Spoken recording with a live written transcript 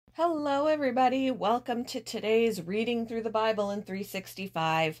Hello, everybody. Welcome to today's Reading Through the Bible in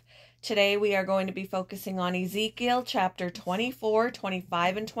 365. Today we are going to be focusing on Ezekiel chapter 24,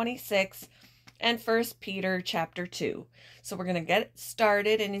 25, and 26, and 1 Peter chapter 2. So we're going to get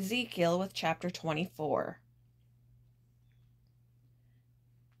started in Ezekiel with chapter 24.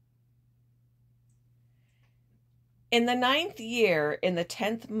 In the 9th year, in the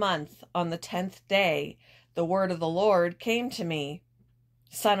 10th month, on the 10th day, the word of the Lord came to me.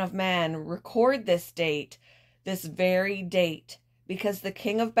 Son of man, record this date, this very date, because the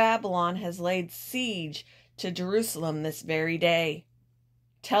king of Babylon has laid siege to Jerusalem this very day.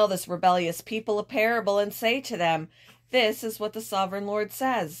 Tell this rebellious people a parable and say to them, this is what the sovereign Lord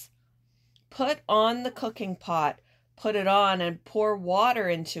says. Put on the cooking pot, put it on and pour water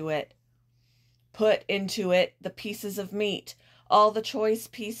into it. Put into it the pieces of meat, all the choice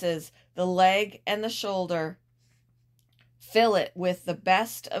pieces, the leg and the shoulder. Fill it with the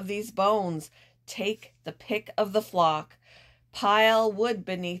best of these bones. Take the pick of the flock. Pile wood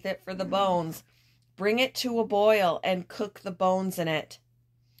beneath it for the bones. Bring it to a boil and cook the bones in it.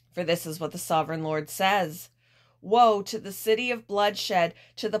 For this is what the sovereign Lord says. Woe to the city of bloodshed,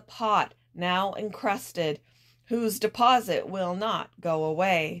 to the pot now encrusted, whose deposit will not go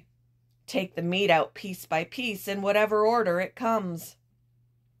away. Take the meat out piece by piece in whatever order it comes.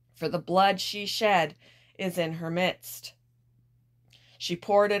 For the blood she shed is in her midst. She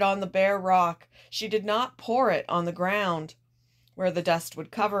poured it on the bare rock. She did not pour it on the ground, where the dust would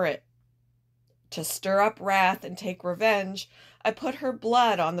cover it. To stir up wrath and take revenge, I put her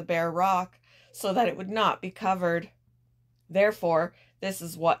blood on the bare rock, so that it would not be covered. Therefore, this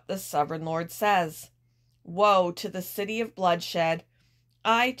is what the sovereign Lord says. Woe to the city of bloodshed!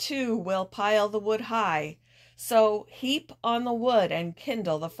 I too will pile the wood high, so heap on the wood and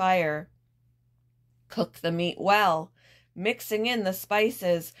kindle the fire. Cook the meat well, mixing in the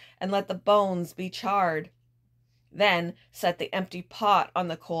spices, and let the bones be charred. Then set the empty pot on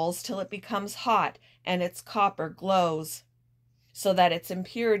the coals till it becomes hot and its copper glows, so that its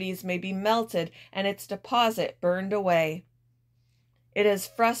impurities may be melted and its deposit burned away. It has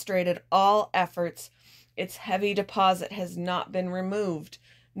frustrated all efforts. Its heavy deposit has not been removed,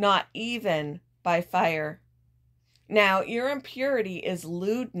 not even by fire. Now your impurity is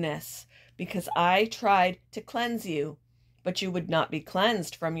lewdness, because I tried to cleanse you, but you would not be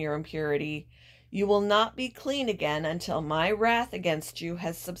cleansed from your impurity. You will not be clean again until my wrath against you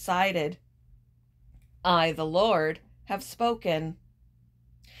has subsided. I, the Lord, have spoken.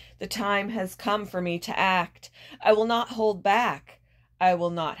 The time has come for me to act. I will not hold back. I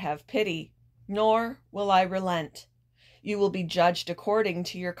will not have pity, nor will I relent. You will be judged according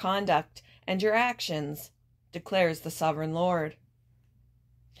to your conduct and your actions, declares the sovereign Lord.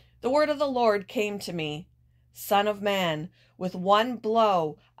 The word of the Lord came to me. Son of man, with one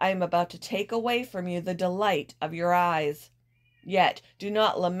blow I am about to take away from you the delight of your eyes. Yet do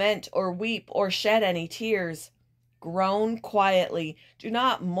not lament or weep or shed any tears. Groan quietly. Do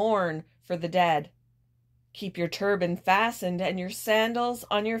not mourn for the dead. Keep your turban fastened and your sandals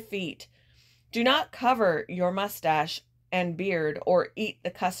on your feet. Do not cover your mustache and beard or eat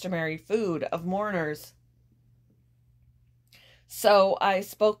the customary food of mourners. So I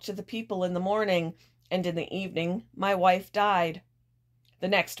spoke to the people in the morning, and in the evening my wife died. The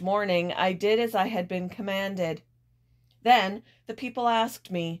next morning I did as I had been commanded. Then the people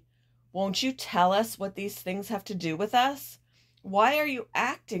asked me, won't you tell us what these things have to do with us? Why are you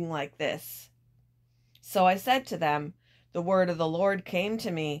acting like this? So I said to them, the word of the Lord came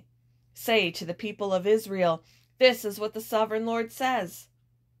to me. Say to the people of Israel, this is what the sovereign Lord says.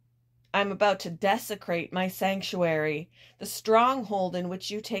 I am about to desecrate my sanctuary, the stronghold in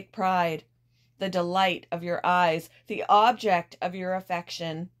which you take pride, the delight of your eyes, the object of your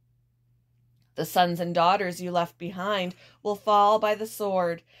affection. The sons and daughters you left behind will fall by the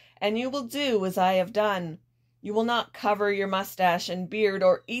sword, and you will do as I have done. You will not cover your mustache and beard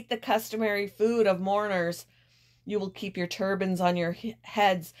or eat the customary food of mourners. You will keep your turbans on your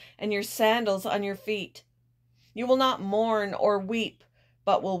heads and your sandals on your feet. You will not mourn or weep,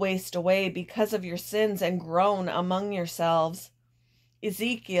 but will waste away because of your sins and groan among yourselves.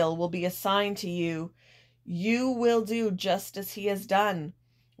 Ezekiel will be a sign to you. You will do just as he has done.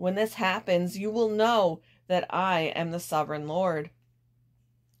 When this happens, you will know that I am the sovereign Lord.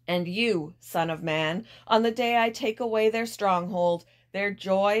 And you, son of man, on the day I take away their stronghold, their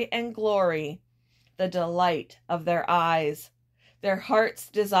joy and glory, the delight of their eyes, their heart's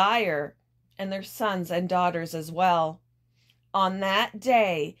desire, and their sons and daughters as well. On that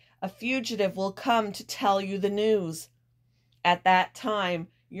day, a fugitive will come to tell you the news. At that time,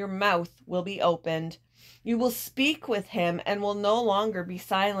 your mouth will be opened, You will speak with him and will no longer be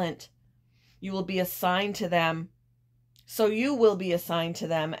silent. You will be a sign to them. So you will be a sign to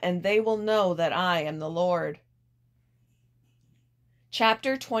them, and they will know that I am the Lord.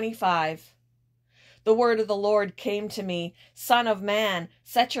 Chapter 25. The word of the Lord came to me, Son of man,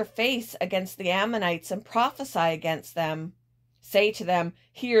 set your face against the Ammonites and prophesy against them. Say to them,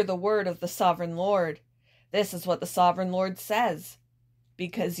 hear the word of the sovereign Lord. This is what the sovereign Lord says.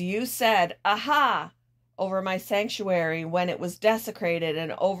 Because you said, Aha! over my sanctuary when it was desecrated,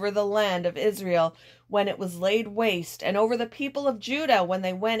 and over the land of Israel when it was laid waste, and over the people of Judah when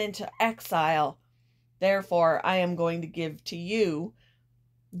they went into exile. Therefore I am going to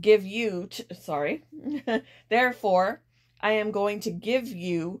Therefore I am going to give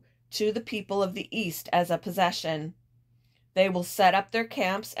you to the people of the east as a possession. They will set up their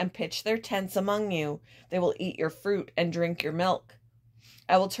camps and pitch their tents among you. They will eat your fruit and drink your milk.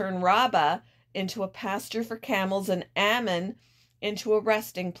 I will turn Rabbah into a pasture for camels and Ammon into a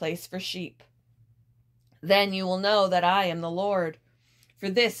resting place for sheep. Then you will know that I am the Lord. For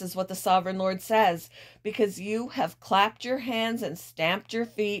this is what the sovereign Lord says, because you have clapped your hands and stamped your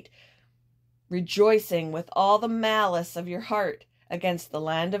feet, rejoicing with all the malice of your heart against the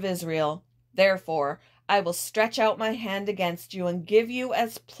land of Israel. Therefore, I will stretch out my hand against you and give you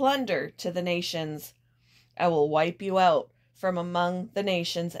as plunder to the nations. I will wipe you out from among the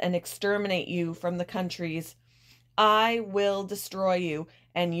nations and exterminate you from the countries. I will destroy you,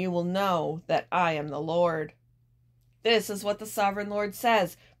 and you will know that I am the Lord. This is what the sovereign Lord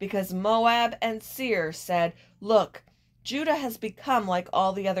says, because Moab and Seir said, Look, Judah has become like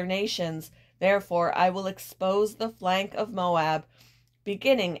all the other nations. Therefore I will expose the flank of Moab,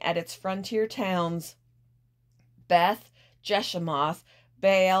 beginning at its frontier towns, Beth Jeshemoth,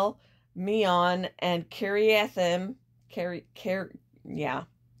 Baal, Meon, and Kiriathim,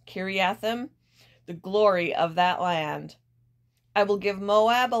 the glory of that land. I will give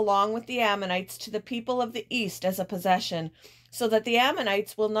Moab along with the Ammonites to the people of the east as a possession, so that the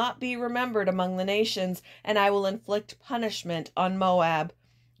Ammonites will not be remembered among the nations, and I will inflict punishment on Moab.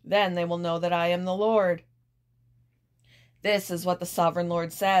 Then they will know that I am the Lord. This is what the sovereign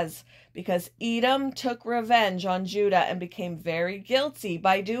Lord says, because Edom took revenge on Judah and became very guilty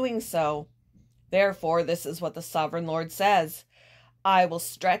by doing so. Therefore, this is what the sovereign Lord says. I will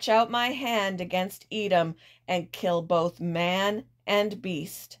stretch out my hand against Edom and kill both man and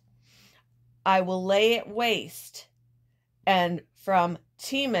beast. I will lay it waste, and from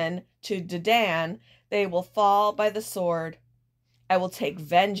Teman to Dedan they will fall by the sword. I will take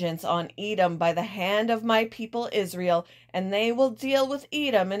vengeance on Edom by the hand of my people Israel, and they will deal with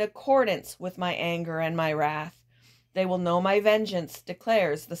Edom in accordance with my anger and my wrath. They will know my vengeance,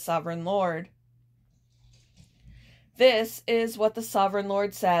 declares the sovereign Lord. This is what the sovereign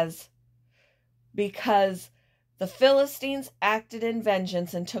Lord says, because the Philistines acted in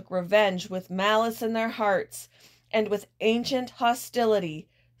vengeance and took revenge with malice in their hearts, and with ancient hostility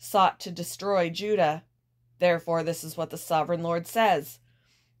sought to destroy Judah. Therefore, this is what the sovereign Lord says.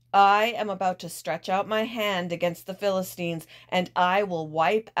 I am about to stretch out my hand against the Philistines, and I will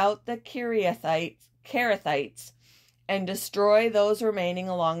wipe out the Kerethites and destroy those remaining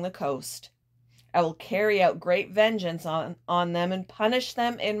along the coast. I will carry out great vengeance on them and punish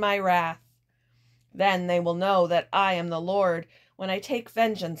them in my wrath. Then they will know that I am the Lord when I take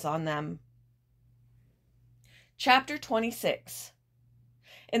vengeance on them. Chapter 26.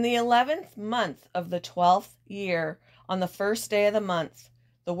 In the 11th month of the 12th year, on the first day of the month,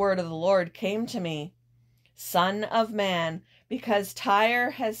 the word of the Lord came to me. Son of man, because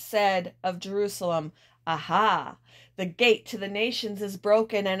Tyre has said of Jerusalem, Aha! The gate to the nations is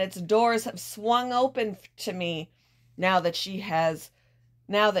broken, and its doors have swung open to me. Now that she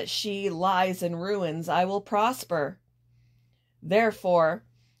lies in ruins, I will prosper. Therefore,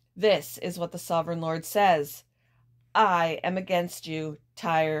 this is what the sovereign Lord says. I am against you,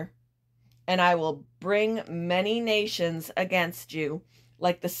 Tyre, and I will bring many nations against you.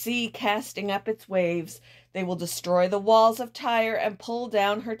 Like the sea casting up its waves, they will destroy the walls of Tyre and pull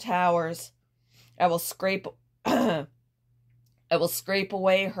down her towers. I will scrape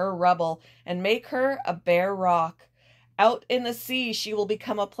away her rubble and make her a bare rock. Out in the sea she will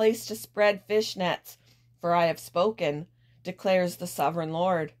become a place to spread fish nets, for I have spoken, declares the sovereign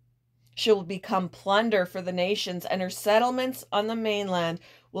Lord. She will become plunder for the nations, and her settlements on the mainland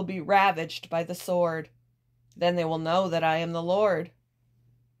will be ravaged by the sword. Then they will know that I am the Lord.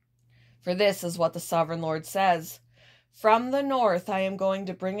 For this is what the sovereign Lord says. From the north I am going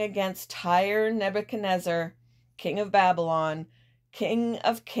to bring against Tyre Nebuchadnezzar, king of Babylon, king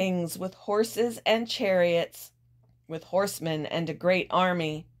of kings, with horses and chariots, with horsemen and a great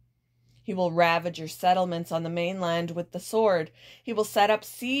army. He will ravage your settlements on the mainland with the sword. He will set up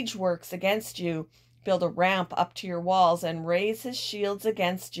siege works against you, build a ramp up to your walls, and raise his shields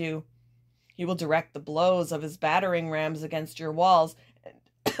against you. He will direct the blows of his battering rams against your walls,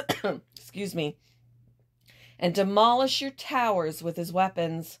 and excuse me, and demolish your towers with his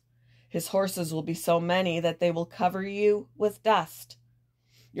weapons. His horses will be so many that they will cover you with dust.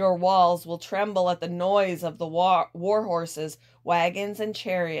 Your walls will tremble at the noise of the war horses, wagons, and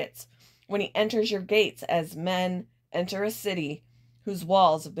chariots, when he enters your gates as men enter a city whose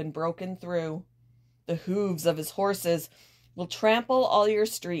walls have been broken through. The hooves of his horses will trample all your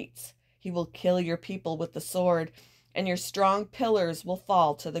streets. He will kill your people with the sword, and your strong pillars will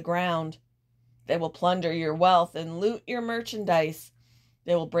fall to the ground. They will plunder your wealth and loot your merchandise.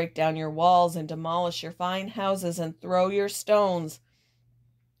 They will break down your walls and demolish your fine houses and throw your stones,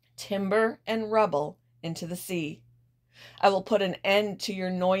 timber, and rubble into the sea. I will put an end to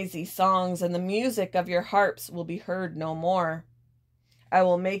your noisy songs, and the music of your harps will be heard no more. I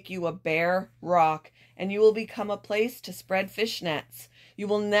will make you a bare rock, and you will become a place to spread fish nets. You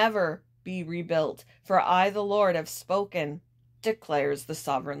will never be rebuilt, for I, the Lord, have spoken, declares the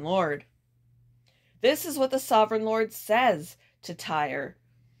sovereign Lord. This is what the sovereign Lord says to Tyre.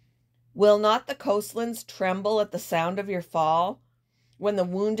 Will not the coastlands tremble at the sound of your fall, when the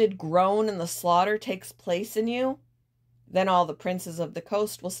wounded groan and the slaughter takes place in you? Then all the princes of the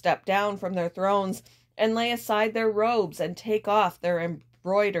coast will step down from their thrones and lay aside their robes and take off their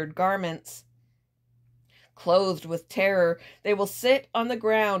embroidered garments. Clothed with terror, they will sit on the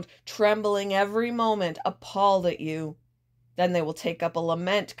ground, trembling every moment, appalled at you. Then they will take up a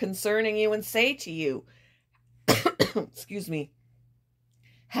lament concerning you and say to you, excuse me,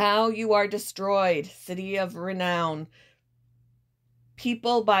 how you are destroyed, city of renown,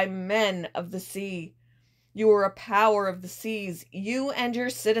 people by men of the sea. You are a power of the seas, you and your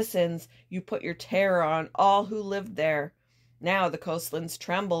citizens. You put your terror on all who lived there. Now the coastlands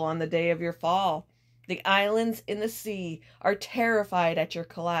tremble on the day of your fall. The islands in the sea are terrified at your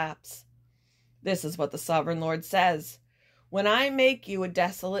collapse. This is what the sovereign Lord says. When I make you a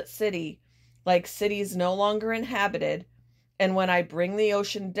desolate city, like cities no longer inhabited, and when I bring the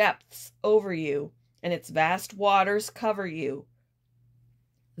ocean depths over you, and its vast waters cover you,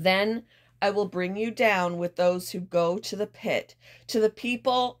 then I will bring you down with those who go to the pit, to the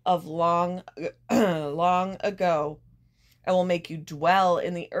people of long ago. I will make you dwell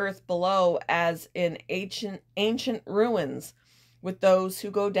in the earth below as in ancient ruins, with those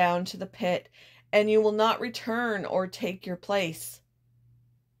who go down to the pit, and you will not return or take your place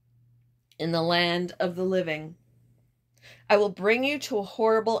in the land of the living. I will bring you to a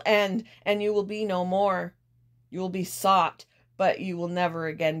horrible end, and you will be no more. You will be sought, but you will never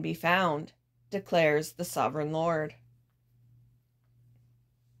again be found, declares the sovereign Lord.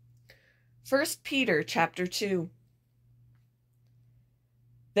 1 Peter chapter 2.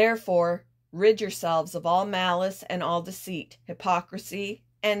 Therefore, rid yourselves of all malice and all deceit, hypocrisy,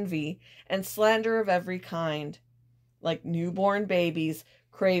 envy, and slander of every kind. Like newborn babies,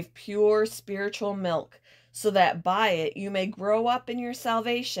 crave pure spiritual milk, so that by it you may grow up in your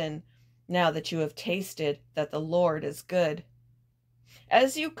salvation, now that you have tasted that the Lord is good.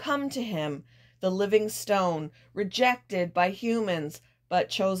 As you come to him, the living stone, rejected by humans, but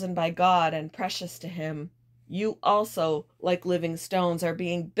chosen by God and precious to him, you also, like living stones, are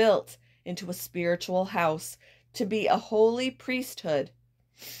being built into a spiritual house to be a holy priesthood,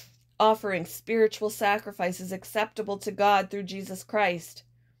 offering spiritual sacrifices acceptable to God through Jesus Christ.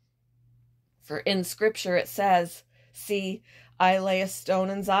 For in Scripture it says, "See, I lay a stone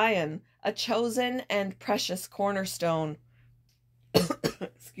in Zion, a chosen and precious cornerstone."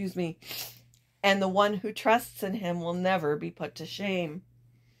 Excuse me. And the one who trusts in him will never be put to shame.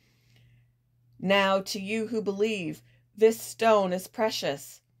 Now to you who believe, this stone is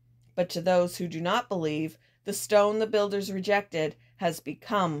precious. But to those who do not believe, the stone the builders rejected has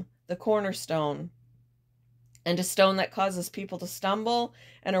become the cornerstone, and a stone that causes people to stumble,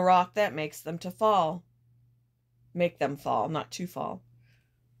 and a rock that makes them to fall. Make them fall, not to fall.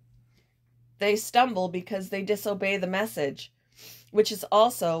 They stumble because they disobey the message, which is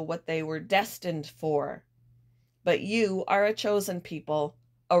also what they were destined for. But you are a chosen people,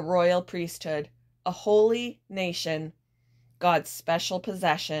 a royal priesthood, a holy nation, God's special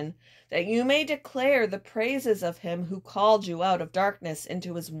possession, that you may declare the praises of him who called you out of darkness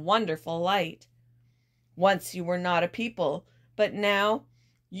into his wonderful light. Once you were not a people, but now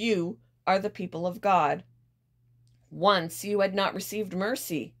you are the people of God. Once you had not received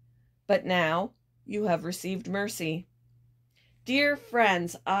mercy, but now you have received mercy. Dear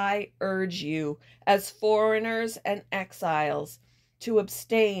friends, I urge you, as foreigners and exiles, to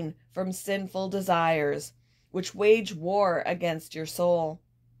abstain from sinful desires, which wage war against your soul.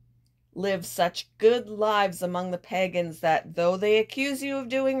 Live such good lives among the pagans that, though they accuse you of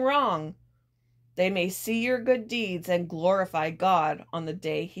doing wrong, they may see your good deeds and glorify God on the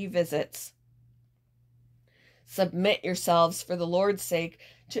day he visits. Submit yourselves for the Lord's sake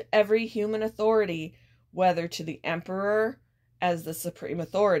to every human authority, whether to the emperor as the supreme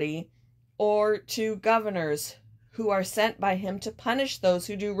authority, or to governors who are sent by him to punish those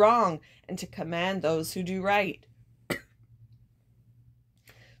who do wrong and to command those who do right.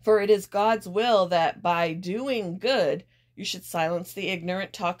 For it is God's will that by doing good you should silence the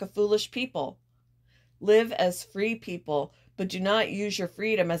ignorant talk of foolish people. Live as free people, but do not use your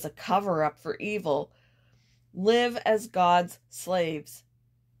freedom as a cover-up for evil. Live as God's slaves.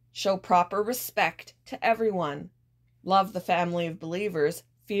 Show proper respect to everyone. Love the family of believers.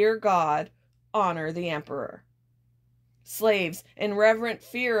 Fear God. Honor the emperor. Slaves, in reverent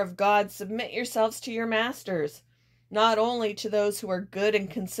fear of God, submit yourselves to your masters, not only to those who are good and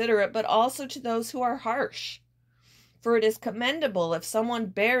considerate, but also to those who are harsh. For it is commendable if someone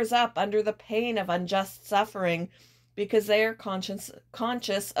bears up under the pain of unjust suffering, because they are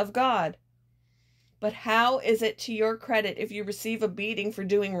conscious of God. But how is it to your credit if you receive a beating for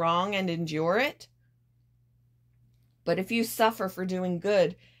doing wrong and endure it? But if you suffer for doing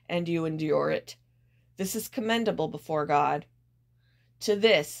good and you endure it, this is commendable before God. To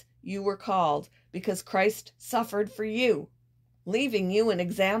this you were called, because Christ suffered for you, leaving you an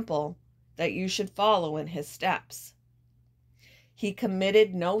example that you should follow in his steps. He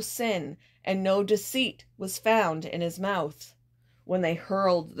committed no sin, and no deceit was found in his mouth. When they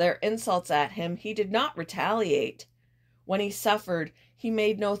hurled their insults at him, he did not retaliate. When he suffered, he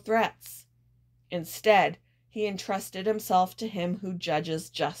made no threats. Instead, he entrusted himself to him who judges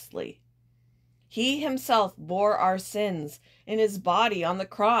justly. He himself bore our sins in his body on the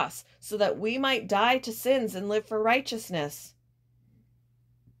cross, so that we might die to sins and live for righteousness.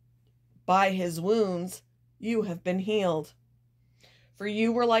 By his wounds you have been healed. For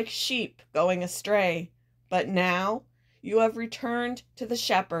you were like sheep going astray, but now you have returned to the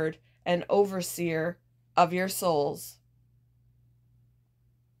shepherd and overseer of your souls.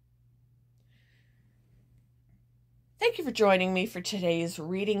 Thank you for joining me for today's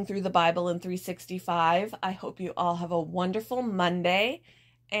Reading Through the Bible in 365. I hope you all have a wonderful Monday,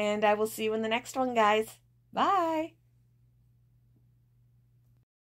 and I will see you in the next one, guys. Bye!